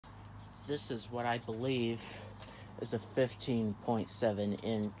This is what I believe is a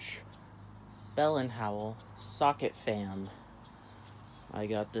 15.7-inch Bell+Howell Socket Fan. I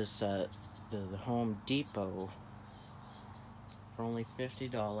got this at the Home Depot for only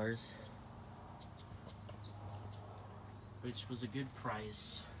 $50, which was a good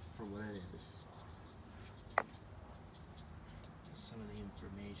price for what it is. Some of the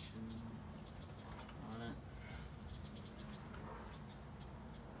information on it.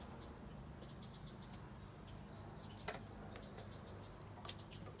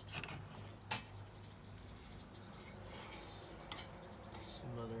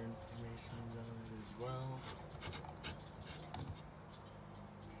 Some other information on it as well.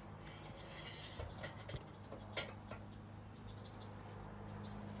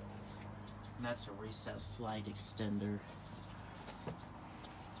 And that's a recessed light extender.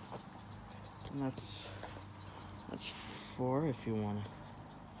 And that's for if you want to,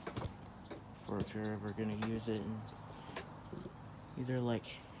 if you're ever gonna use it and either like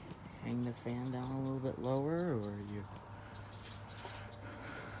hang the fan down a little bit lower, or you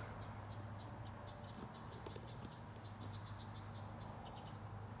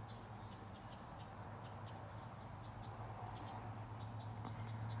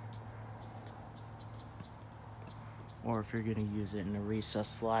if you're gonna use it in a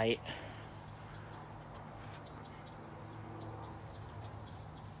recessed light.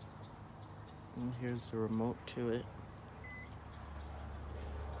 And here's the remote to it.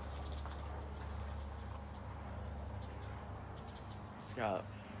 It's got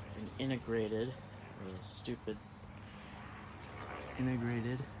an integrated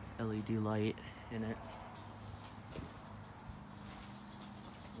LED light in it,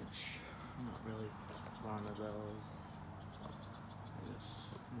 which I'm not really fond of those.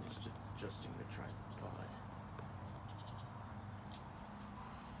 I'm just adjusting the tripod.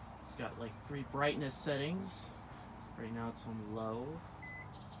 It's got like 3 brightness settings. Right now it's on low.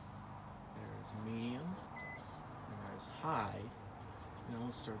 There's medium, and there's high. And then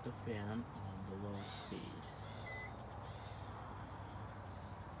we'll start the fan on the low speed.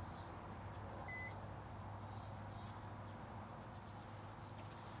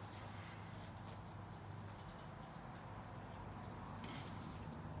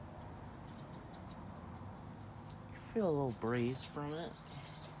 You feel a little breeze from it.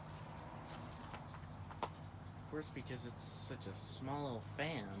 Of course, because it's such a small little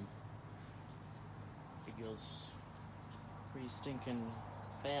fan, it goes pretty stinking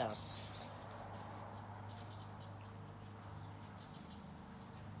fast.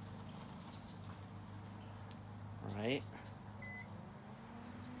 Alright.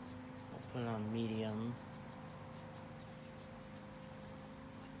 I'll put it on medium.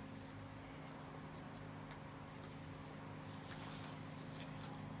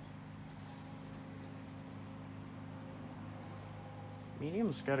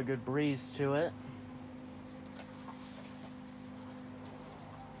 Medium's got a good breeze to it.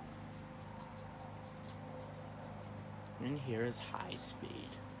 And here is high speed.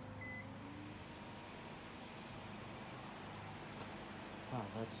 Wow,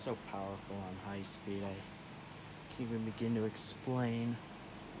 that's so powerful on high speed. I can't even begin to explain.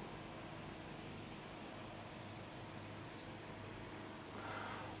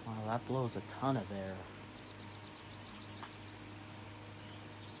 Wow, that blows a ton of air.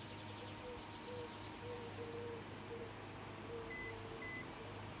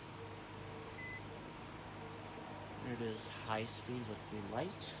 There it is, high speed with the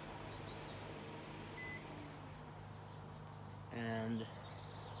light. And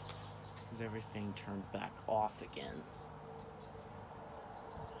is everything turned back off again.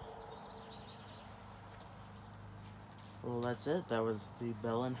 Well, that's it. That was the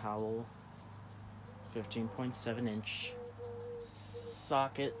Bell+Howell 15.7-inch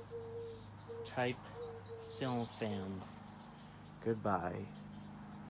socket type ceiling fan. Goodbye.